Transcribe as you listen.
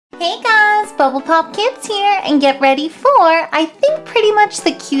Hey guys, Bubble Pop Kids here, and get ready for, I think, pretty much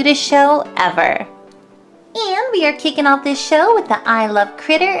the cutest show ever. And we are kicking off this show with the I Love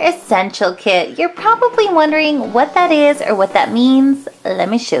Critter Essential Kit. You're probably wondering what that is or what that means. Let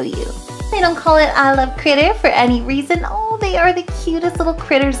me show you. They don't call it I Love Critter for any reason. Oh, they are the cutest little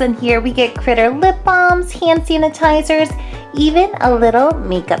critters in here. We get critter lip balms, hand sanitizers, even a little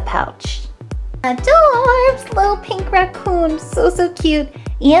makeup pouch. Adorbs! Little pink raccoon, so cute.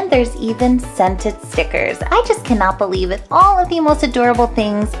 And there's even scented stickers. I just cannot believe it. All of the most adorable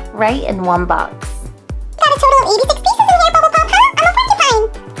things right in one box. Got a total of 86 pieces in here, Bubble Pop, huh? I'm a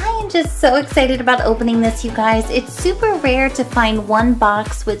friend to find. I am just so excited about opening this, you guys. It's super rare to find one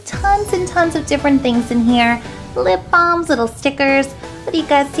box with tons and tons of different things in here. Lip balms, little stickers. What do you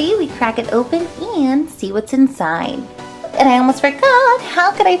guys see? We crack it open and see what's inside. And I almost forgot.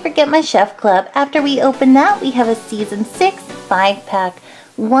 How could I forget my Chef Club? After we open that, we have a Season 6 5-pack.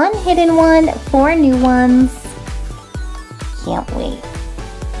 1 hidden one, 4 new ones. Can't wait.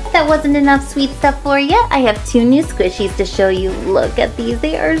 If that wasn't enough sweet stuff for you, I have 2 new squishies to show you. Look at these.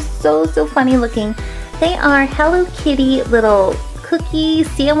 They are so funny looking. They are Hello Kitty little cookie,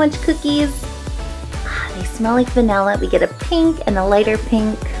 sandwich cookies. They smell like vanilla. We get a pink and a lighter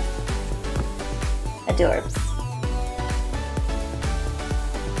pink. Adorbs.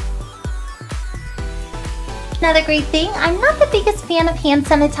 Another great thing, I'm not the biggest fan of hand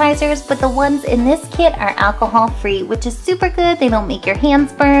sanitizers, but the ones in this kit are alcohol free, which is super good. They don't make your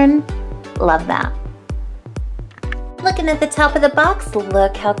hands burn. Love that. Looking at the top of the box,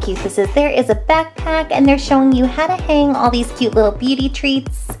 look how cute this is. There is a backpack and they're showing you how to hang all these cute little beauty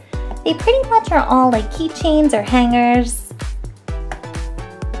treats. They pretty much are all like keychains or hangers.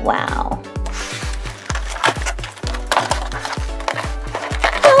 Wow.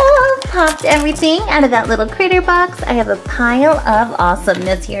 Popped everything out of that little critter box. I have a pile of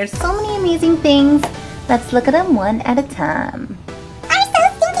awesomeness here. So many amazing things. Let's look at them one at a time. I'm so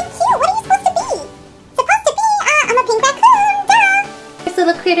stinking cute. What are you supposed to be? Supposed to be, I'm a pink raccoon, duh. These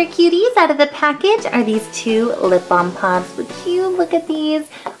little critter cuties out of the package are these 2 lip balm pods. Would you look at these?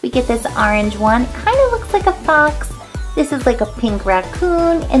 We get this orange one. Kind of looks like a fox. This is like a pink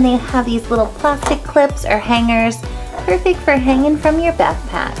raccoon, and they have these little plastic clips or hangers. Perfect for hanging from your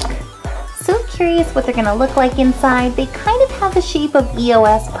backpack. So curious what they're gonna look like inside. They kind of have the shape of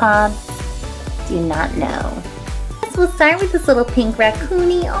EOS pods. Do not know. So we'll start with this little pink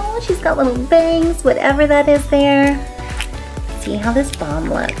raccoonie. Oh, she's got little bangs, whatever that is there. See how this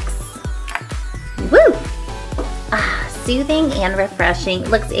balm looks. Woo! Soothing and refreshing.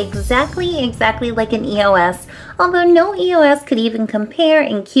 Looks exactly like an EOS. Although no EOS could even compare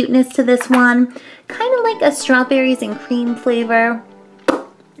in cuteness to this one. Kind of like a strawberries and cream flavor.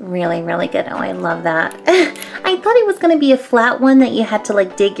 Really good. Oh, I love that. I thought it was going to be a flat one that you had to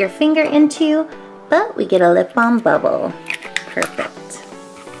like dig your finger into, but we get a lip balm bubble. Perfect.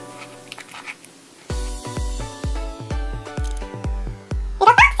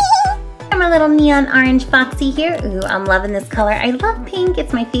 Little Foxy! I'm a little neon orange foxy here. Ooh, I'm loving this color. I love pink.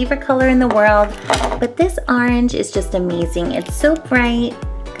 It's my favorite color in the world, but this orange is just amazing. It's so bright.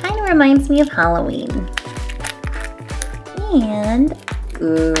 Kind of reminds me of Halloween. And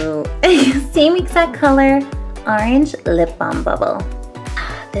ooh, same exact color, orange lip balm bubble.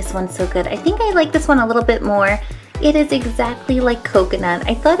 This one's so good. I think I like this one a little bit more. It is exactly like coconut.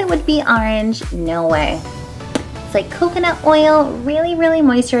 I thought it would be orange. No way. It's like coconut oil, really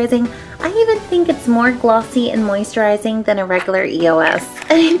moisturizing. I even think it's more glossy and moisturizing than a regular EOS.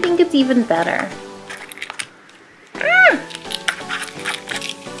 I think it's even better.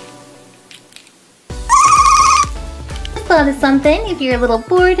 Thought of something. If you're a little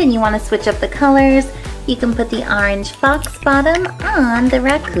bored and you want to switch up the colors, you can put the orange fox bottom on the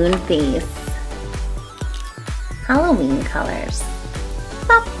raccoon face. Halloween colors.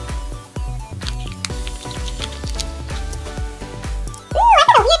 Pop. Ooh, I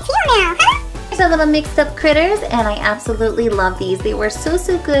got a weird tail now, huh? Here's our little mixed up critters, and I absolutely love these. They were so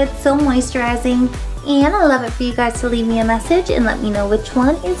good, so moisturizing, and I love it for you guys to leave me a message and let me know which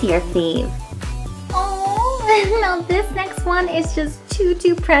one is your fave. Now this next one is just too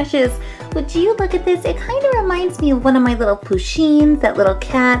precious. Would you look at this? It kind of reminds me of one of my little Plushie's, that little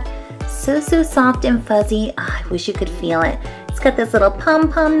cat. So soft and fuzzy. Oh, I wish you could feel it. It's got this little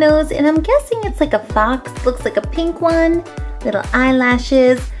pom-pom nose, and I'm guessing it's like a fox. Looks like a pink one. Little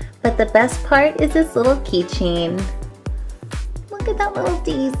eyelashes. But the best part is this little keychain. Look at that little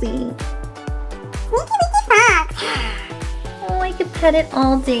daisy. Sneaky fox. Oh, I could pet it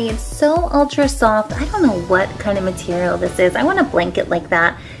all day. It's so ultra soft. I don't know what kind of material this is. I want a blanket like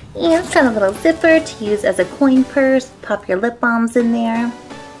that. And it's got a little zipper to use as a coin purse. Pop your lip balms in there.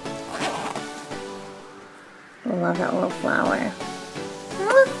 love that little flower.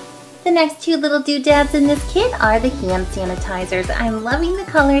 The next two little doodads in this kit are the hand sanitizers. I'm loving the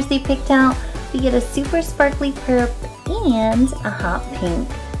colors they picked out. We get a super sparkly purple and a hot pink.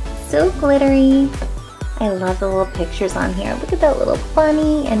 So glittery. I love the little pictures on here. Look at that little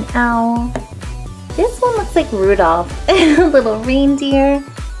bunny and owl. This one looks like Rudolph. A little reindeer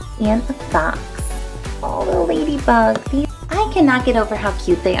and a fox. Oh, little ladybug. I cannot get over how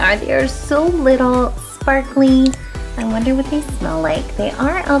cute they are. They are so little, sparkly. I wonder what they smell like. They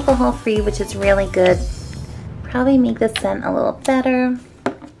are alcohol free, which is really good. Probably make the scent a little better.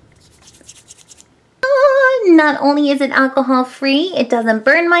 Not only is it alcohol free, it doesn't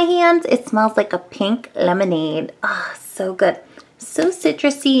burn my hands. It smells like a pink lemonade. Ah, so good. So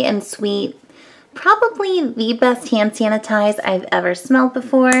citrusy and sweet. Probably the best hand sanitizer I've ever smelled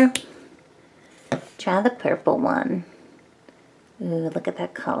before. Try the purple one. Ooh, look at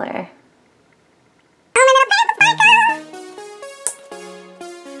that color.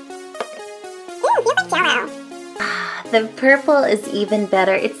 The purple is even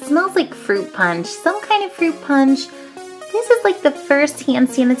better. It smells like fruit punch, some kind of fruit punch. This is like the first hand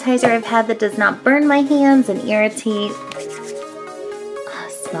sanitizer I've had that does not burn my hands and irritate. Oh,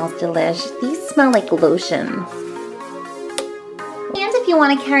 smells delish. These smell like lotion. And if you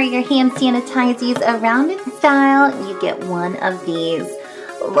want to carry your hand sanitizers around in style, you get one of these.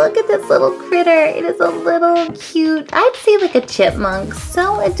 Look at this little critter. It is a little cute. I'd say like a chipmunk.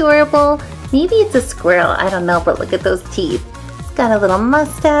 So adorable. Maybe it's a squirrel. I don't know, but look at those teeth. It's got a little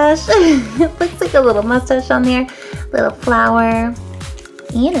mustache. It looks like a little mustache on there. Little flower.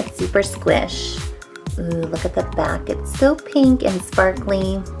 And it's super squish. Ooh, look at the back. It's so pink and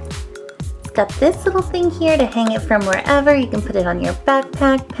sparkly. It's got this little thing here to hang it from wherever. You can put it on your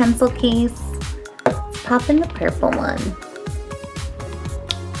backpack, pencil case. Let's pop in the purple one.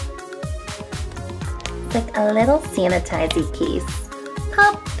 It's like a little sanitizing case.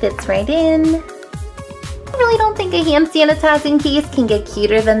 Pop, fits right in. I really don't think a hand sanitizing case can get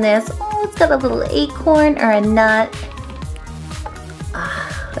cuter than this. Oh, it's got a little acorn or a nut.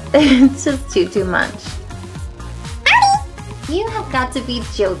 It's just too much. You have got to be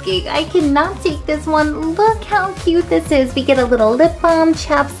joking. I cannot take this one. Look how cute this is. We get a little lip balm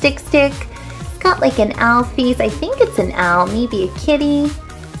chapstick stick. It's got like an owl face. I think it's an owl, maybe a kitty.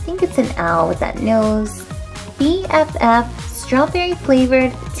 I think it's an owl with that nose. BFF strawberry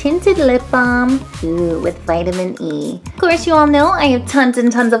flavored tinted lip balm, ooh, with vitamin E. Of course, you all know I have tons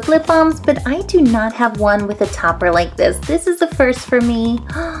and tons of lip balms, but I do not have one with a topper like this. This is the first for me.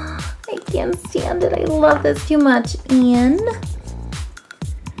 I can't stand it. I love this too much. And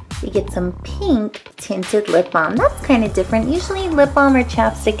we get some pink tinted lip balm. That's kind of different. Usually lip balm or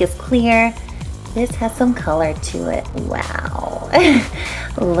chapstick is clear. This has some color to it. Wow.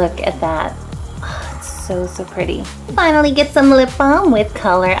 Look at that. So pretty. Finally get some lip balm with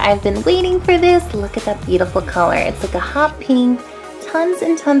color. I've been waiting for this. Look at that beautiful color. It's like a hot pink, tons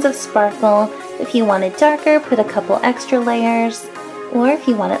and tons of sparkle. If you want it darker, put a couple extra layers. Or if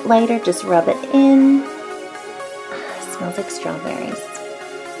you want it lighter, just rub it in. It smells like strawberries.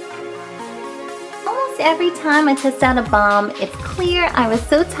 Almost every time I test out a balm, it's clear. I was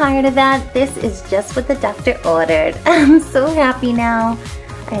so tired of that. This is just what the doctor ordered. I'm so happy now.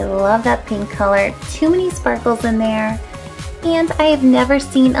 I love that pink color. Too many sparkles in there. And I have never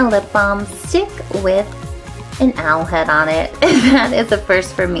seen a lip balm stick with an owl head on it. That is a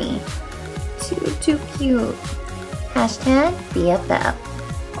first for me. Too cute. Hashtag BFF.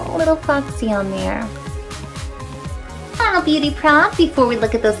 Oh, little foxy on there. Final beauty prop before we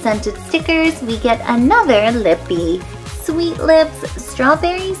look at those scented stickers, we get another lippy. Sweet Lips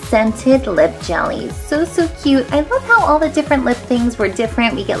Strawberry Scented Lip Jellies. So cute. I love how all the different lip things were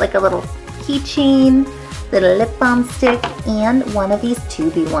different. We get like a little keychain, little lip balm stick, and one of these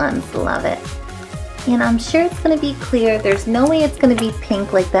tubey ones. Love it. And I'm sure it's going to be clear. There's no way it's going to be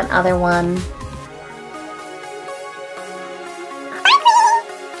pink like that other one.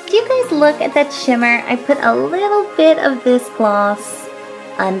 Do you guys look at that shimmer? I put a little bit of this gloss.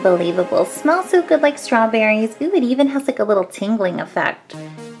 Unbelievable. Smells so good like strawberries. Ooh, it even has like a little tingling effect.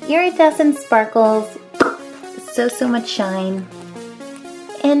 Iridescent sparkles. So much shine.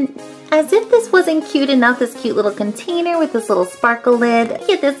 And as if this wasn't cute enough, this cute little container with this little sparkle lid.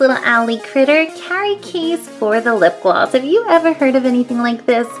 Get this little owly critter carry case for the lip gloss. Have you ever heard of anything like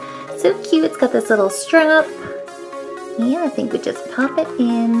this? So cute. It's got this little strap. Yeah, I think we just pop it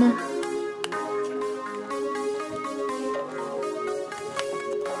in.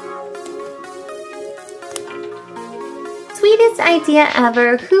 Sweetest idea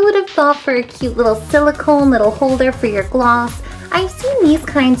ever. Who would have thought for a cute little silicone little holder for your gloss? I've seen these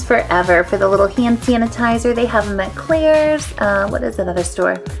kinds forever for the little hand sanitizer. They have them at Claire's. What is another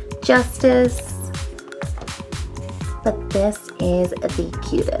store? Justice. But this is the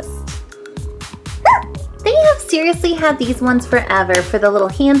cutest. They have seriously had these ones forever for the little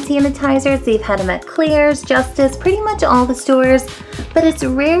hand sanitizers. They've had them at Claire's, Justice, pretty much all the stores. But it's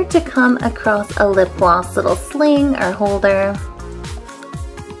rare to come across a lip gloss little sling or holder.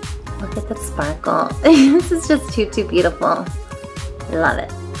 Look at the sparkle. This is just too beautiful. Love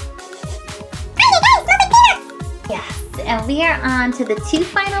it. Yes, and we are on to the two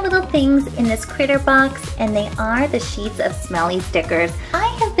final little things in this critter box, and they are the sheets of smelly stickers. I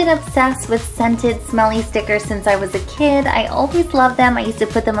have been obsessed with scented smelly stickers since I was a kid. I always loved them. I used to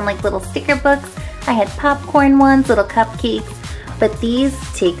put them in like little sticker books. I had popcorn ones, little cupcakes, but these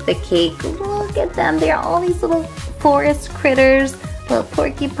take the cake. Look at them. They're all these little forest critters, little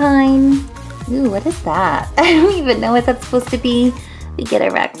porcupine. Ooh, what is that? I don't even know what that's supposed to be. We get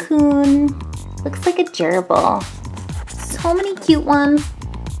a raccoon. Looks like a gerbil. So many cute ones.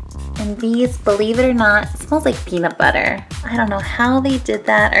 And these, believe it or not, smells like peanut butter. I don't know how they did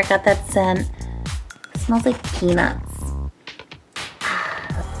that or got that scent. It smells like peanuts.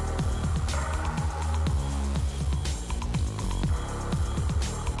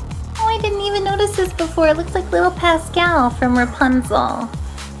 Oh, I didn't even notice this before. It looks like little Pascal from Rapunzel.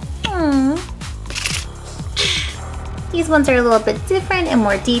 These ones are a little bit different and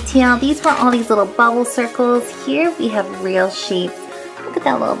more detailed. These were all these little bubble circles. Here we have real shapes. Look at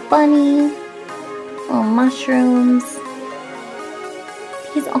that little bunny, little mushrooms.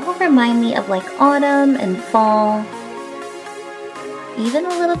 These all remind me of like autumn and fall. Even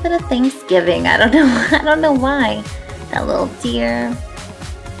a little bit of Thanksgiving. I don't know why. That little deer.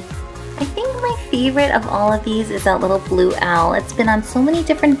 I think my favorite of all of these is that little blue owl. It's been on so many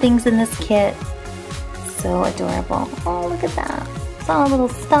different things in this kit. So adorable. Oh, look at that. It's all a little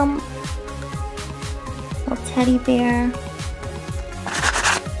stump. Little teddy bear.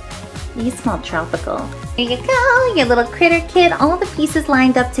 These smell tropical. There you go, your little critter kit. All the pieces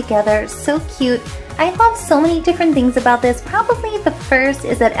lined up together. So cute. I love so many different things about this. Probably the first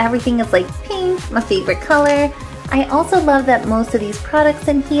is that everything is like pink, my favorite color. I also love that most of these products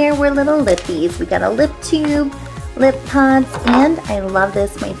in here were little lippies. We got a lip tube, lip pods, and I love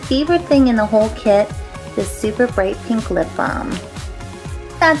this. My favorite thing in the whole kit, this super bright pink lip balm.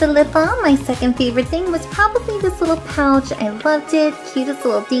 That's a lip balm. My second favorite thing was probably this little pouch. I loved it. Cutest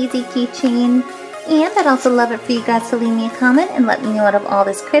little daisy keychain. And I'd also love it for you guys to leave me a comment and let me know out of all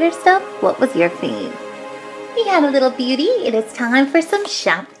this critter stuff, what was your fave? We had a little beauty. It is time for some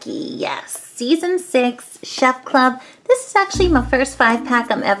Shopkins. Yes, Season 6 Chef Club. This is actually my first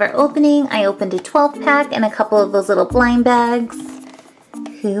 5-pack I'm ever opening. I opened a 12-pack and a couple of those little blind bags.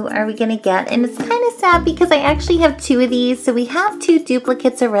 Who are we gonna get? And it's kind of sad because I actually have 2 of these, so we have 2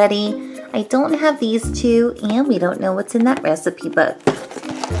 duplicates already. I don't have these 2, and we don't know what's in that recipe book.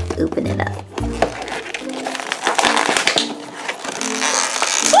 Open it up.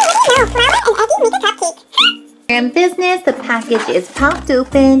 We're in business. The package is popped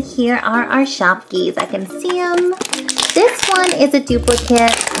open. Here are our Shopkins. I can see them. This one is a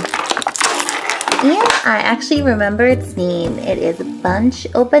duplicate. And I actually remember its name. It is Bunch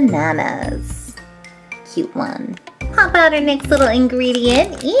o' Bananas. Cute one. Pop out our next little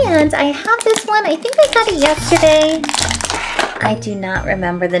ingredient. And I have this one. I think I got it yesterday. I do not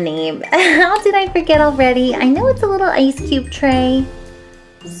remember the name. How did I forget already? I know it's a little ice cube tray.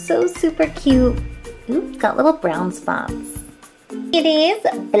 So super cute. Ooh, got little brown spots. It is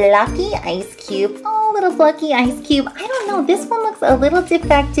Blocky Ice Cube. Oh, little Blocky Ice Cube. I don't know. This one looks a little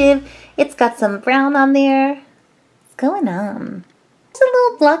defective. It's got some brown on there. What's going on? It's a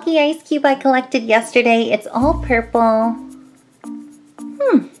little Blocky Ice Cube I collected yesterday. It's all purple.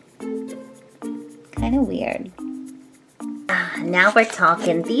 Kind of weird. Now we're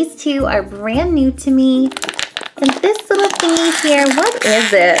talking. These 2 are brand new to me. And this little thingy here, what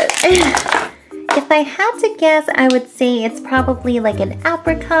is it? If I had to guess, I would say it's probably like an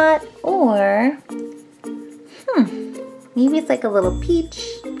apricot or, maybe it's like a little peach.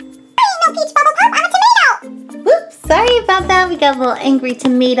 No peach bubble pop, I'm a tomato! Whoops, sorry about that. We got a little angry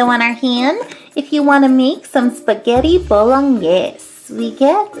tomato on our hand. If you want to make some spaghetti bolognese, we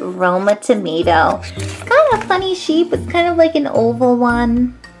get Roma tomato. It's got a funny shape. It's kind of like an oval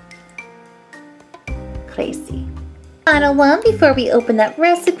one. Crazy. Final one before we open that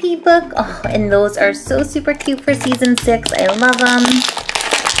recipe book. Oh, and those are so super cute for Season 6. I love them.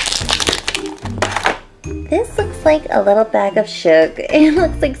 This looks like a little bag of sugar. It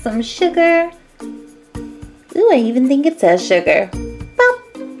looks like some sugar. Ooh, I even think it says sugar.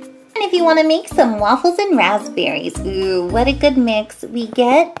 Pop. And if if you want to make some waffles and raspberries, ooh, what a good mix. We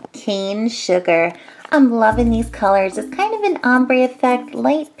get cane sugar. I'm loving these colors. It's kind of an ombre effect,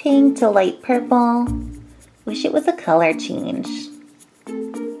 light pink to light purple. Wish it was a color change.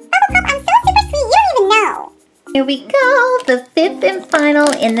 Bubble Cup, I'm so super sweet, you don't even know. Here we go, the 5th and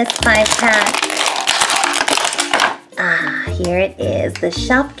final in this 5-pack. Ah, here it is, the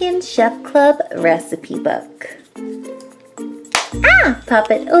Shopkins Chef Club recipe book. Ah,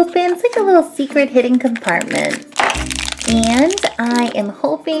 pop it open, it's like a little secret hidden compartment. And I am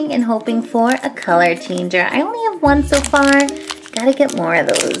hoping and hoping for a color changer. I only have one so far, gotta get more of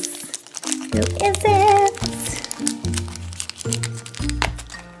those. Who is it?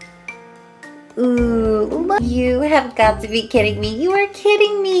 Ooh, look, you have got to be kidding me. You are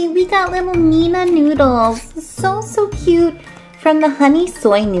kidding me. We got little Nina noodles. So cute from the honey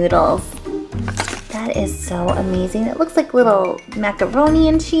soy noodles. That is so amazing. It looks like little macaroni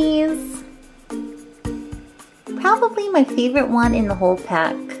and cheese. Probably my favorite one in the whole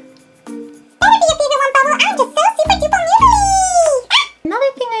pack. Better be your favorite one, Bubble. I'm just so super duper noodly.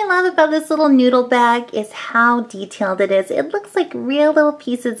 Another thing I love about this little noodle bag is how detailed it is. It looks like real little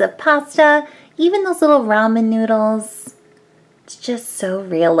pieces of pasta. Even those little ramen noodles, it's just so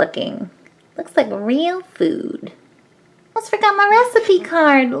real looking. Looks like real food. Almost forgot my recipe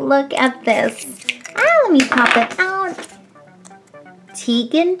card. Look at this. Ah, let me pop it out.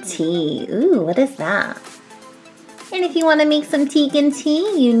 Tegan tea. Ooh, what is that? And if you want to make some Tegan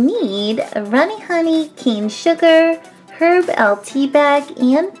tea, you need runny honey, cane sugar, herb tea bag,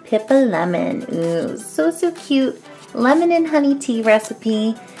 and Pippa lemon. Ooh, so cute. Lemon and honey tea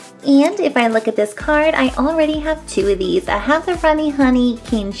recipe. And if I look at this card, I already have 2 of these. I have the runny honey,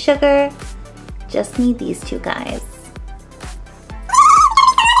 cane sugar. Just need these 2 guys.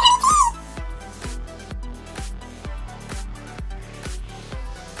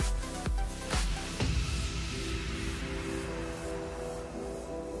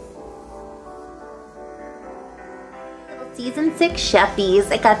 Season 6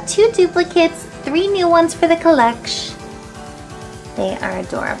 Shefies. I got 2 duplicates, 3 new ones for the collection. They are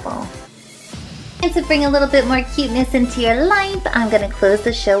adorable. And to bring a little bit more cuteness into your life, I'm going to close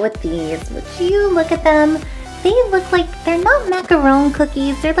the show with these. Would you look at them? They look like they're not macaron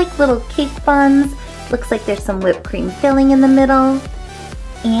cookies. They're like little cake buns. Looks like there's some whipped cream filling in the middle.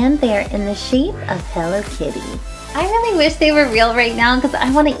 And they are in the shape of Hello Kitty. I really wish they were real right now because I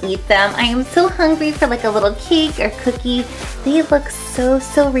want to eat them. I am so hungry for like a little cake or cookie. They look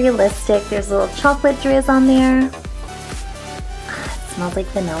so realistic. There's a little chocolate drizz on there. Smells like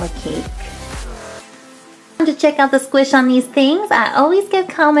vanilla cake. To check out the squish on these things, I always get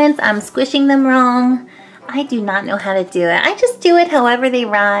comments I'm squishing them wrong. I do not know how to do it. I just do it however they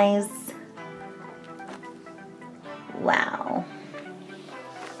rise. Wow.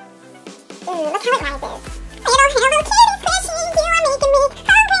 Ooh, look how it rises. Hello Kitty squishies, you are making me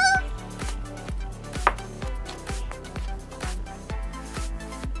hungry.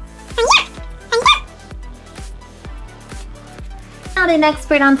 Not an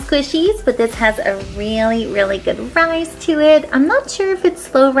expert on squishies, but this has a really good rise to it. I'm not sure if it's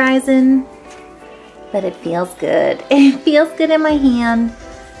slow rising, but it feels good. It feels good in my hand.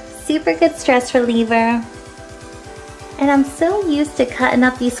 Super good stress reliever. And I'm so used to cutting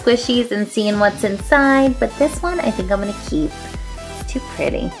up these squishies and seeing what's inside, but this one I think I'm gonna keep. It's too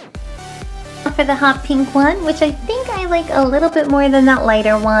pretty. For the hot pink one, which I think I like a little bit more than that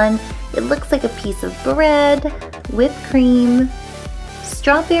lighter one. It looks like a piece of bread, whipped cream,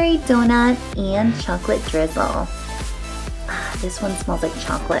 strawberry donut, and chocolate drizzle. Ah, this one smells like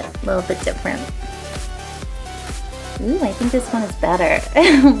chocolate, a little bit different. Ooh, I think this one is better.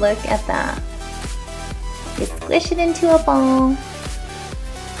 Look at that. You squish it into a ball.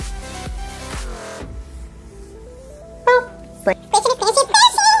 Pop. It's like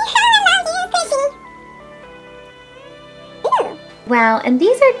wow, and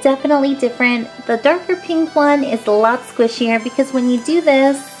these are definitely different. The darker pink one is a lot squishier because when you do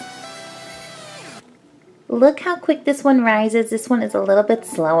this, look how quick this one rises. This one is a little bit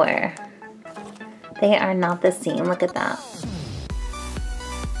slower. They are not the same. Look at that.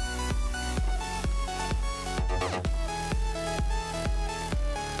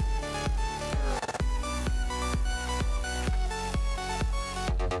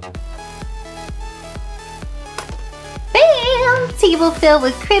 Table filled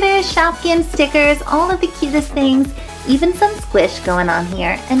with critters, Shopkins, stickers, all of the cutest things, even some squish going on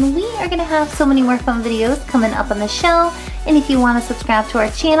here. And we are going to have so many more fun videos coming up on the show. And if you want to subscribe to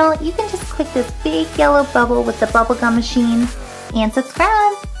our channel, you can just click this big yellow bubble with the bubblegum machine and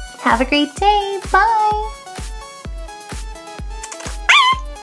subscribe. Have a great day. Bye.